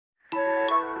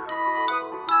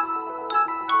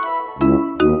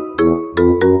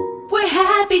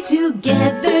we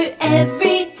together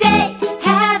every day,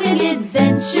 having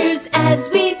adventures as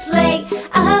we play.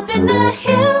 Up in the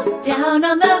hills, down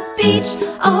on the beach,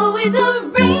 always a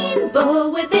rainbow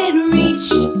within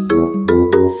reach.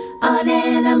 On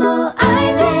Animal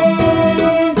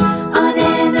Island, on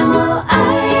Animal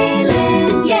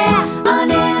Island, yeah.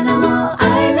 On Animal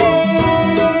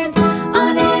Island,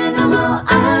 on Animal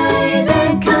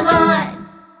Island, come on.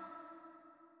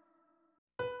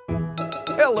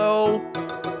 Hello.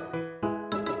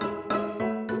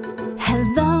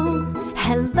 Hello,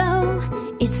 hello,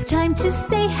 it's time to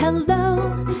say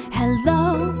hello.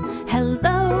 Hello,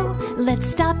 hello, let's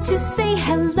stop to say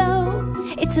hello.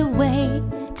 It's a way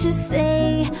to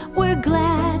say we're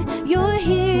glad you're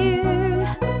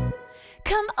here.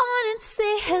 Come on and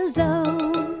say hello.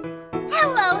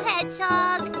 Hello,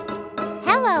 Hedgehog.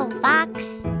 Hello, Fox.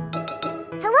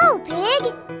 Hello,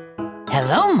 Pig.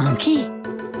 Hello, Monkey.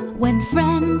 When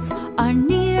friends are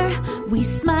near, we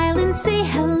smile and say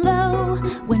hello.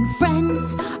 When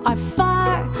friends are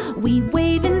far, we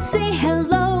wave and say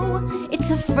hello.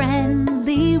 It's a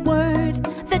friendly word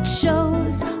that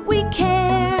shows we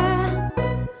care.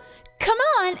 Come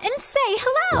on and say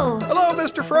hello. Hello,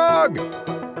 Mr. Frog.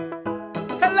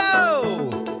 Hello.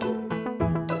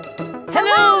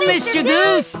 Hello, Mr.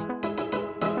 Goose.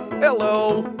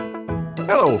 Hello.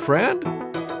 Hello, friend.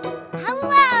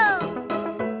 Hello.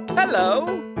 Hello.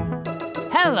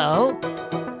 Hello.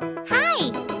 Hi,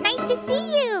 nice to see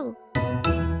you.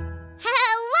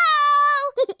 Hello.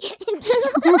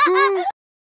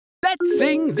 Let's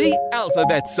sing the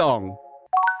alphabet song.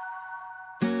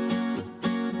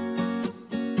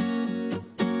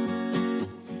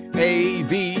 A,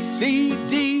 B, C,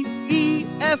 D, E,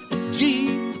 F,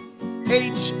 G,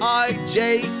 H, I,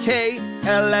 J, K,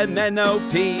 L, M, N, O,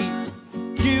 P,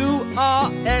 Q,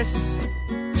 R, S,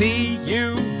 T,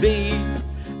 U, V,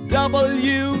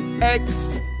 W,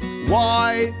 X,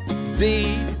 Y,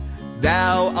 Z.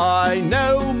 Now I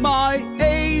know my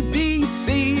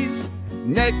ABCs.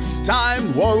 Next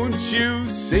time, won't you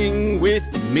sing with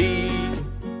me?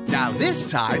 Now this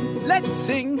time, let's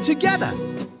sing together.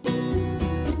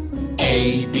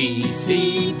 A, B,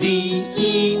 C, D,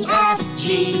 E, F,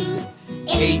 G,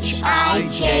 H, I,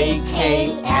 J,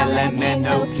 K, L, M, N,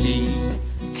 O, P,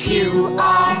 Q,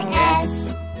 R,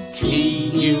 S, T,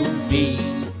 U, V,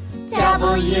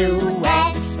 W,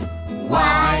 X,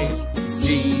 Y,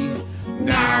 Z.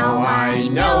 Now I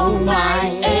know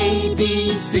my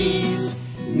ABCs.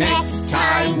 Next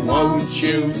time, won't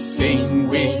you sing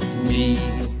with me?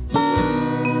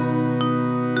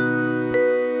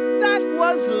 That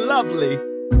was lovely.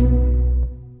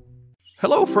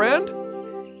 Hello, friend.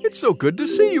 It's so good to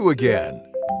see you again.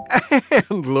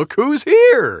 And look who's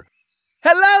here.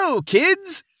 Hello,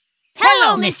 kids.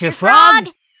 Hello, Mr. Frog.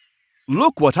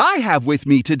 Look what I have with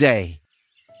me today.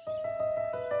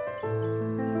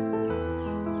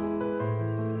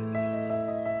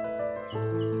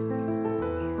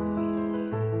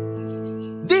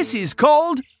 This is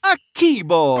called a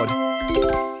keyboard.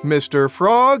 Mr.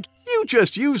 Frog, you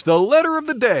just used the letter of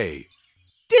the day.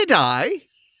 Did I?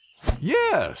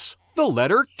 Yes, the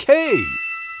letter K.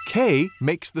 K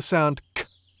makes the sound K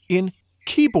in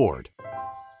keyboard.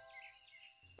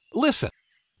 Listen.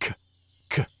 K,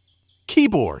 K,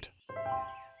 keyboard.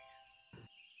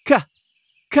 K,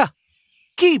 K,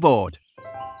 keyboard.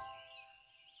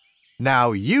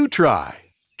 Now you try.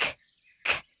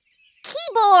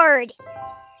 Keyboard.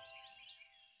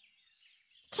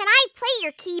 Can I play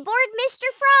your keyboard, Mr.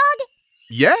 Frog?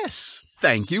 Yes,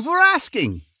 thank you for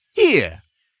asking. Here.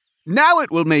 Now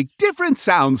it will make different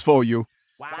sounds for you.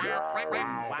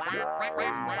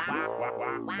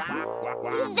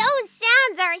 Those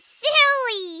sounds are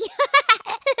silly.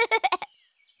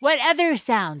 What other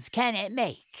sounds can it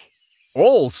make?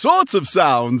 All sorts of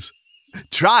sounds.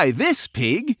 Try this,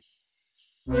 Pig.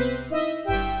 Wow,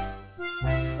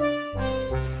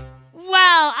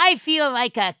 I feel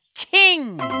like a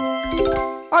king.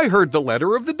 I heard the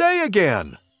letter of the day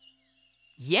again.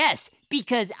 Yes,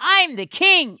 because I'm the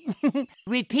king.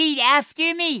 Repeat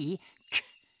after me.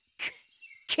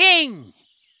 King.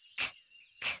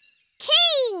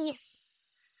 King.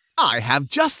 I have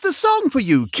just the song for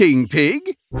you, King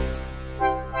Pig.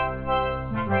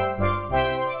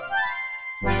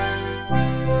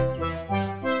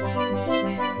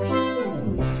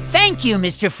 Thank you,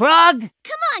 Mr. Frog.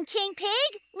 Come on, King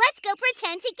Pig. Let's go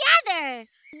pretend together.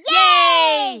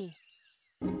 Yay!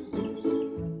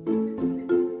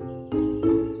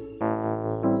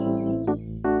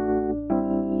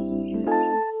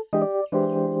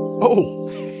 Oh,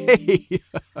 hey,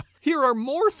 here are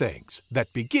more things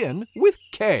that begin with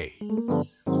K.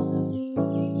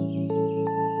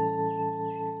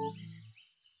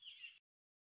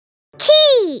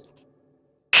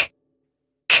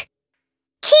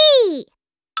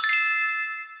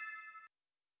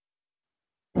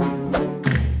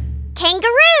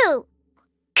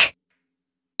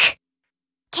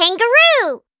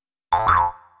 Kangaroo.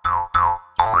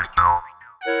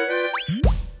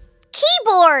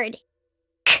 Keyboard.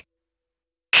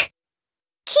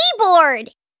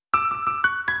 Keyboard.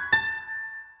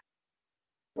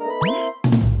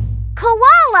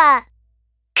 Koala.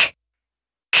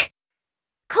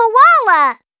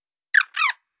 Koala.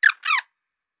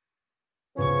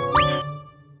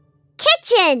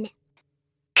 Kitchen.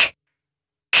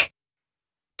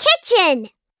 Kitchen.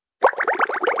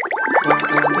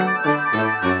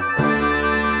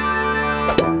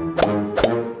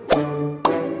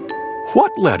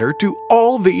 What letter do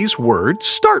all these words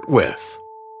start with?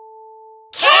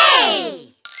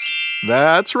 K.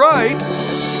 That's right,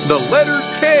 the letter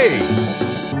K.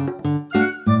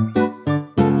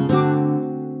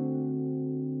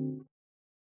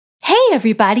 Hey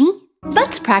everybody!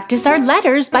 Let's practice our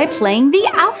letters by playing the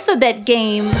alphabet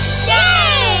game. Yay!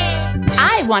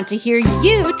 I want to hear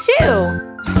you too.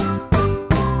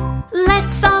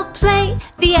 Let's all play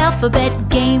the alphabet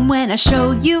game. When I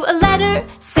show you a letter,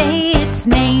 say its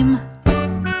name.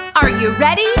 Are you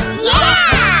ready?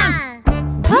 Yeah!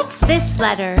 What's this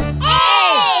letter?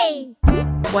 A.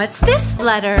 What's this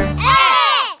letter?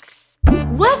 X.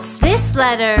 What's this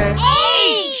letter?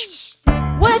 H.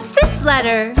 What's this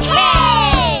letter?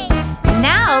 K.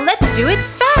 Now let's do it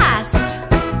fast.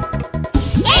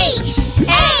 H.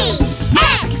 A.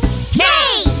 X. K.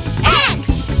 X.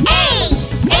 A.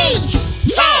 H.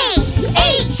 K.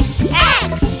 H.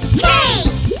 X. K.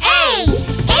 A.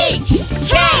 H.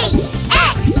 K.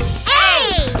 X. A.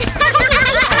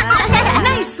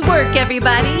 Nice work,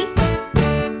 everybody!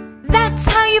 That's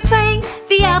how you play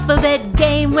the alphabet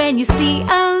game. When you see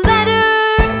a letter,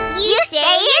 You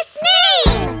say its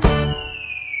name.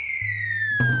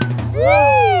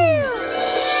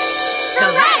 The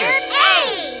letter A.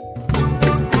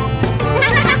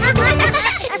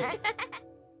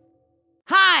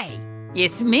 Hi,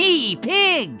 it's me,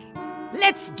 Pig.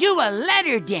 Let's do a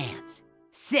letter dance.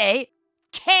 Say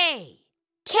K.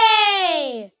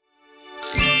 K.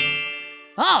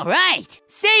 All right,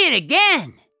 say it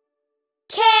again.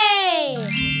 K.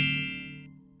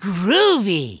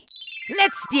 Groovy.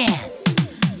 Let's dance.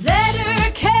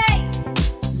 letter K,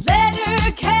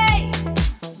 letter K.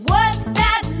 What's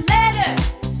that letter?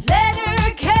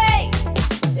 Letter K.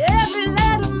 Every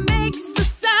letter makes a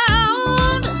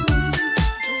sound.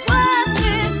 What's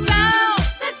this sound?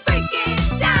 Let's break it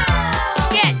down.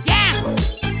 Get down.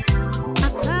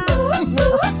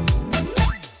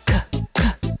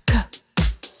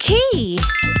 Key.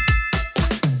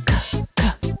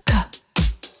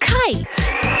 Kite.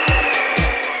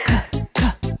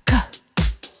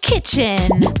 Kitchen.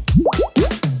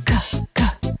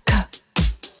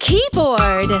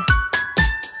 Keyboard.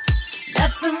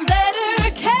 That's the letter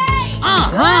K.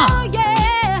 Uh-huh. Oh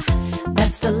yeah,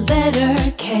 that's the letter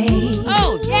K.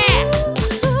 Oh, yeah.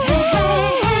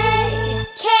 Hey, hey,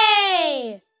 K.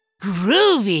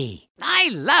 Groovy. I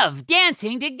love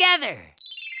dancing together.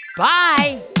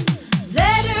 Bye.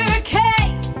 letter K,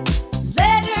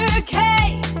 letter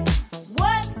K.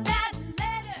 What's that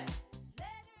letter?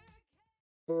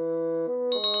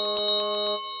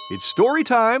 It's story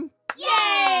time.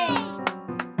 Yay!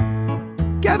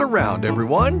 Gather round,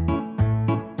 everyone.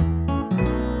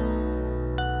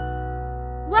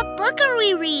 What book are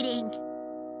we reading?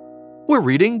 We're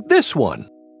reading this one.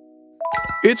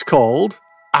 It's called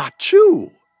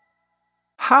Achoo.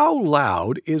 How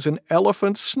loud is an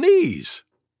elephant's sneeze?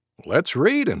 Let's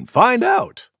read and find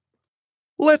out.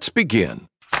 Let's begin.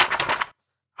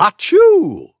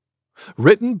 Achoo!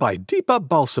 Written by Deepa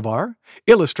Balsavar,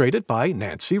 illustrated by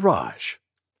Nancy Raj.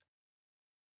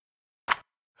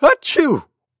 Achoo!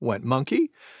 Went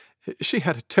Monkey. She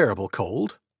had a terrible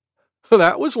cold.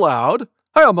 That was loud.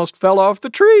 I almost fell off the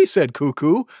tree, said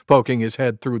Cuckoo, poking his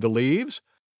head through the leaves.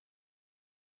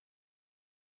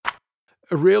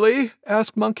 Really?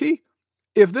 Asked Monkey.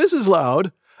 If this is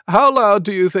loud, how loud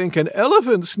do you think an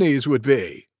elephant sneeze would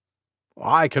be?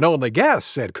 I can only guess,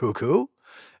 said Cuckoo.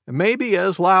 Maybe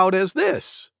as loud as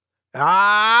this.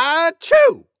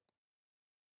 Achoo!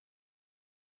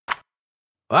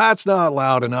 That's not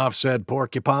loud enough, said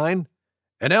Porcupine.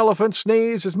 An elephant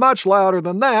sneeze is much louder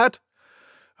than that.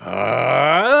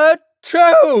 Achoo!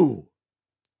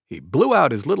 He blew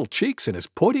out his little cheeks and his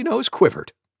pointy nose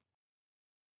quivered.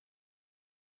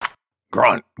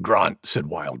 Grunt, grunt, said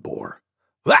Wild Boar.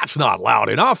 That's not loud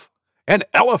enough. An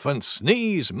elephant's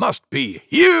sneeze must be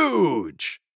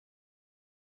huge.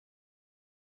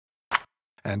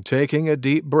 And taking a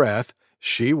deep breath,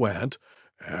 she went,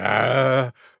 Achoo!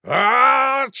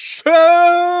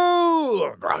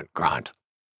 Grunt, grunt.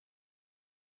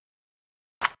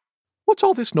 What's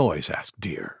all this noise? Asked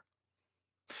Deer.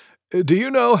 Do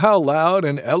you know how loud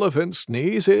an elephant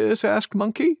sneeze is? Asked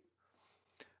Monkey.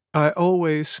 I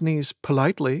always sneeze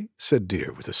politely, said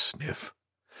Deer with a sniff.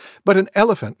 But an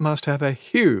elephant must have a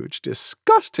huge,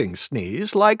 disgusting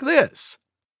sneeze like this.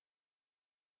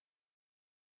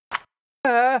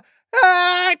 Achoo!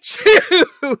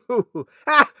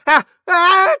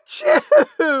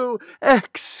 Achoo!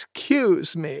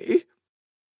 Excuse me.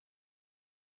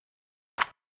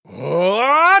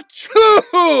 Achoo!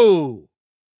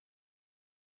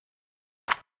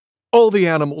 All the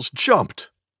animals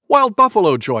jumped. Wild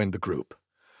Buffalo joined the group.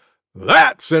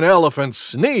 That's an elephant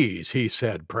sneeze, he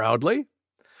said proudly.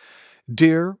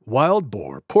 Deer, Wild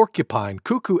Boar, Porcupine,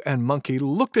 Cuckoo, and Monkey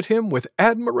looked at him with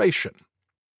admiration.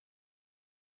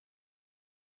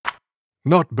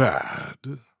 Not bad,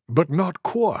 but not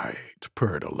quite,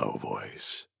 purred a low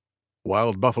voice.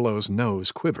 Wild Buffalo's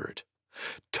nose quivered.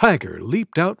 Tiger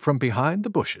leaped out from behind the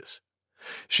bushes.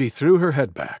 She threw her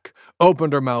head back,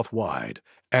 opened her mouth wide,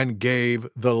 and gave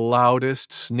the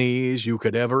loudest sneeze you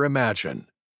could ever imagine.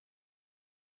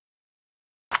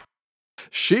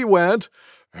 She went,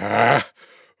 Achoo!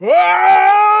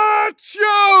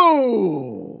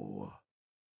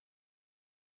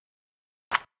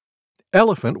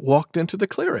 Elephant walked into the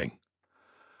clearing.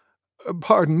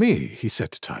 Pardon me, he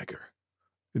said to Tiger.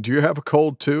 Do you have a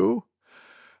cold too?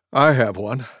 I have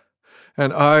one,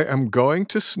 and I am going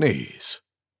to sneeze.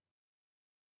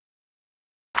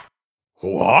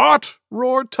 What?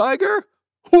 Roared Tiger.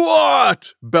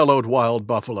 What? Bellowed Wild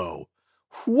Buffalo.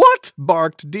 What?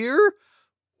 Barked Deer.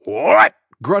 What?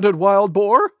 Grunted Wild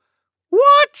Boar.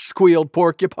 What? Squealed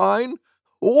Porcupine.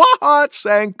 What?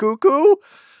 Sang Cuckoo.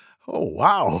 Oh,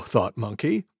 wow, thought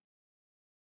Monkey.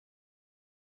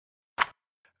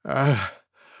 Went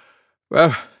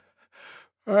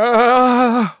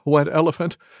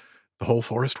Elephant. The whole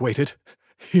forest waited.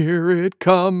 Here it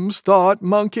comes, thought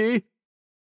Monkey.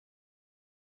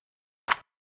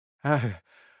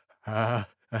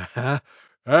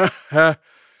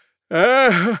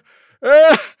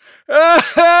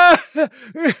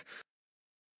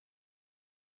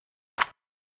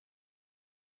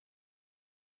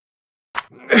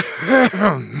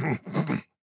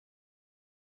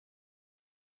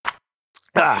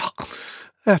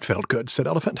 That felt good, said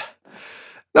Elephant.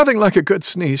 Nothing like a good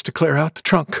sneeze to clear out the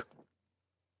trunk.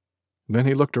 Then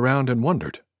he looked around and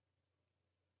wondered,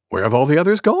 where have all the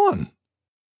others gone?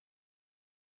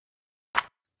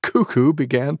 Cuckoo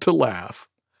began to laugh.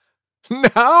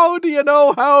 Now do you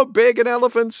know how big an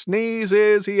elephant's sneeze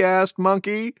is? He asked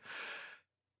Monkey.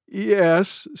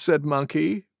 Yes, said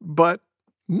Monkey, but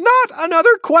not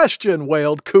another question,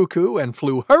 wailed Cuckoo and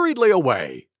flew hurriedly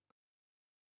away.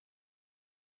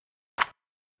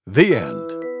 The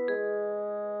end.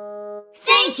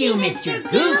 Thank you, Mr.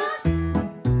 Goose.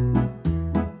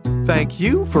 Thank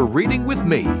you for reading with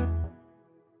me.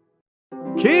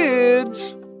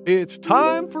 Kids, it's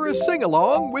time for a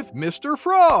sing-along with Mr.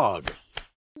 Frog.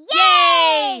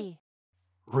 Yay!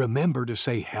 Remember to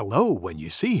say hello when you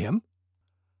see him.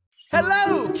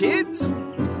 Hello, kids!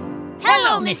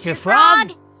 Hello, Mr.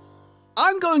 Frog.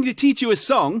 I'm going to teach you a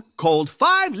song called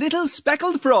 5 Little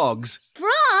Speckled Frogs.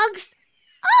 Frogs?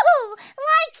 Oh,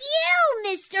 like you,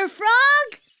 Mr.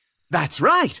 Frog! That's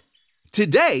right.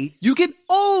 Today, you can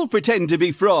all pretend to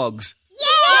be frogs.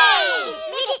 Yay!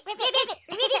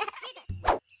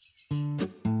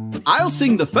 I'll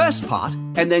sing the first part,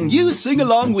 and then you sing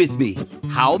along with me.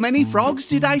 How many frogs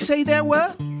did I say there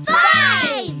were?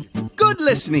 5! Good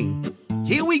listening.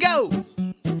 Here we go.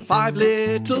 5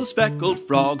 little speckled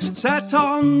frogs sat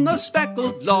on a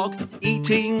speckled log,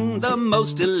 eating the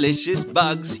most delicious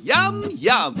bugs. Yum,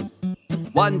 yum.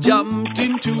 One jumped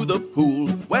into the pool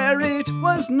where it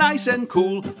was nice and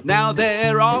cool. Now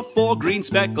there are 4 green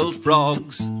speckled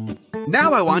frogs.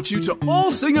 Now I want you to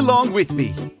all sing along with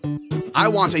me. I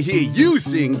want to hear you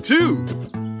sing too.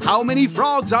 How many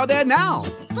frogs are there now?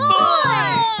 4!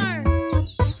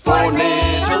 4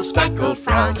 little speckled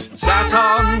frogs sat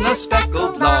on a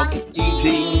speckled log,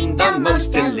 eating the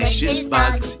most delicious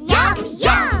bugs. Yum,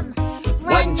 yum!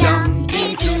 One jumped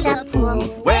into the pool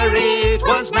where it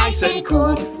was nice and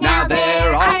cool. Now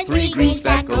there are 3 green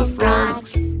speckled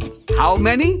frogs. How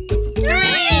many? 3!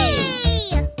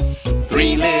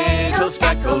 3 little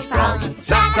speckled frogs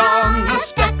sat on a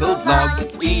speckled log,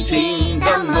 eating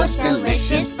the most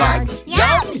delicious bugs.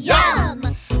 Yum, yum!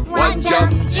 One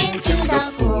jumped into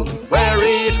the pool where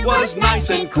it was nice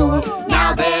and cool.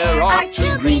 Now there are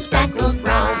 2 green speckled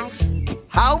frogs.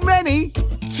 How many?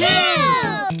 2!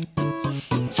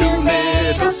 2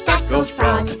 little speckled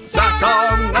frogs sat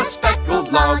on a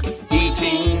speckled log,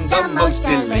 eating the most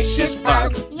delicious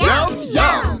bugs. Yum,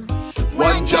 yum!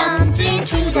 One jumped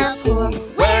into the pool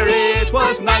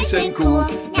was nice and cool.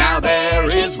 Now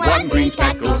there is one green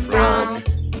speckled frog.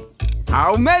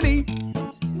 How many?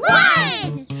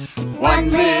 One! One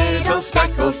little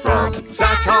speckled frog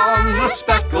sat on a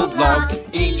speckled log,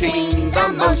 eating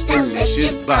the most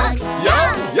delicious bugs.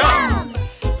 Yum, yum!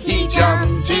 He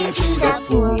jumped into the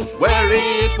pool where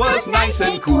it was nice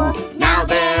and cool. Now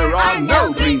there are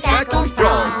no green speckled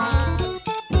frogs.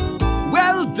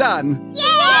 Well done!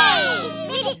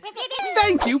 Yay!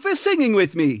 Thank you for singing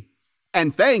with me.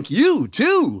 And thank you,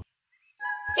 too.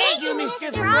 Thank you,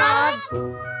 Mr. Frog.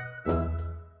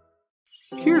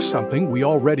 Here's something we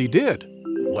already did.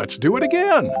 Let's do it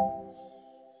again.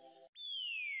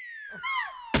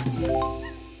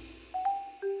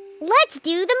 Let's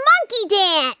do the monkey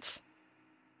dance.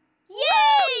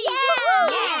 Yay!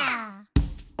 Yeah!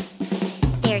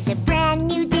 There's a brand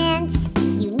new dance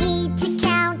you need to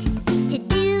count. To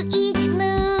do each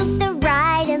move the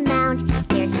right amount.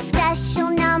 There's a special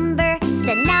number,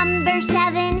 the number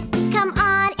 7. Come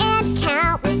on and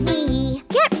count with me.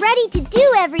 Get ready to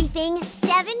do everything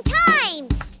 7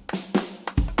 times.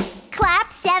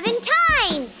 Clap 7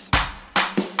 times.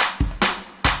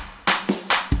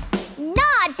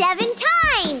 Nod 7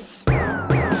 times.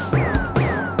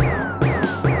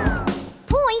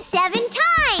 Point 7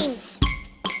 times.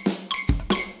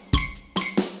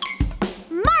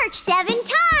 March 7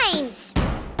 times.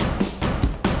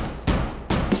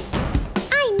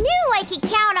 I knew I could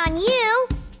count on you.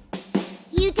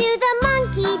 You do the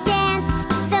monkey dance,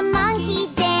 the monkey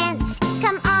dance.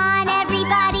 Come on,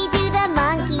 everybody, do the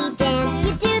monkey dance.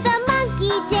 You do the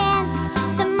monkey dance,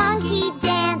 the monkey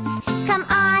dance. Come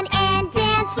on and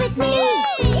dance with me.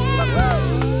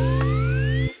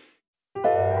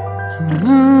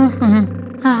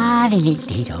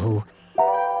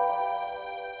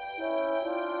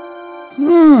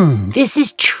 This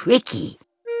is tricky.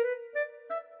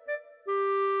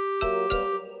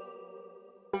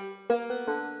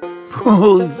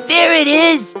 Oh, there it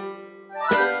is!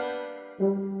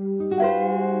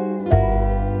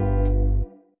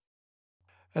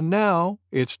 And now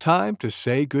it's time to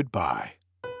say goodbye.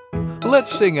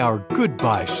 Let's sing our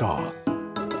goodbye song.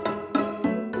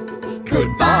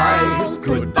 Goodbye,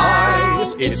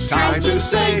 goodbye, it's time to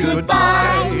say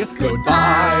goodbye.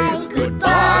 Goodbye,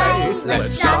 goodbye,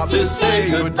 let's stop to say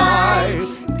goodbye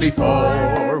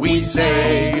before we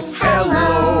say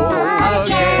hello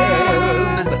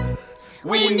again.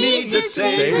 We need to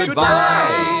say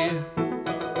goodbye.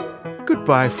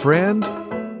 Goodbye, friend.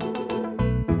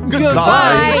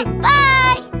 Goodbye.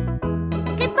 Bye!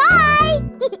 Goodbye!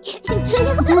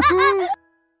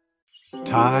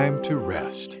 Time to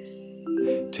rest.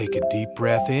 Take a deep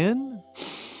breath in.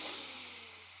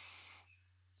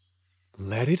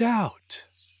 Let it out.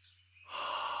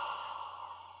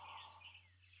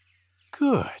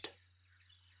 Good.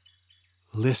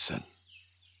 Listen.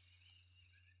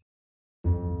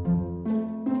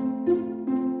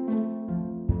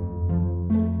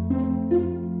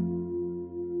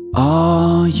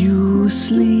 Are you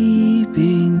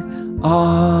sleeping?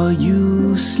 Are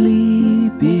you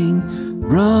sleeping?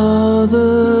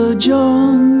 Brother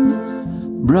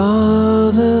John,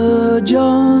 Brother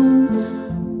John.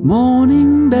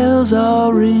 Morning bells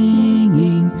are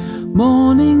ringing,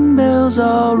 morning bells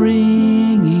are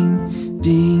ringing.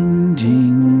 Ding,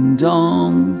 ding,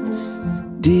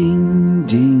 dong, ding,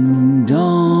 ding,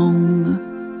 dong.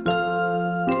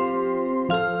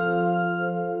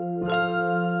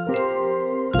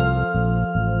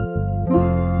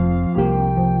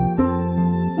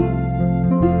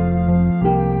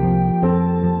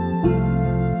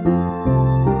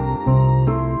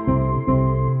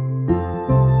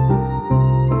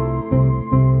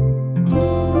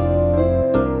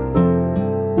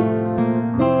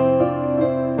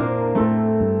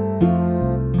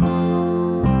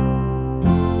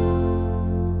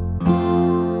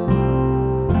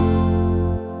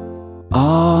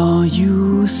 Are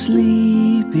you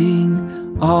sleeping?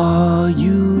 Are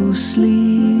you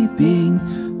sleeping?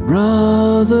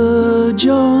 Brother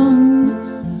John,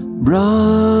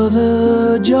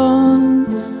 Brother John.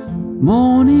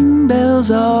 Morning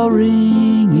bells are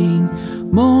ringing,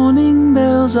 morning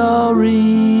bells are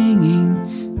ringing.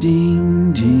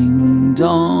 Ding, ding,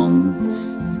 dong.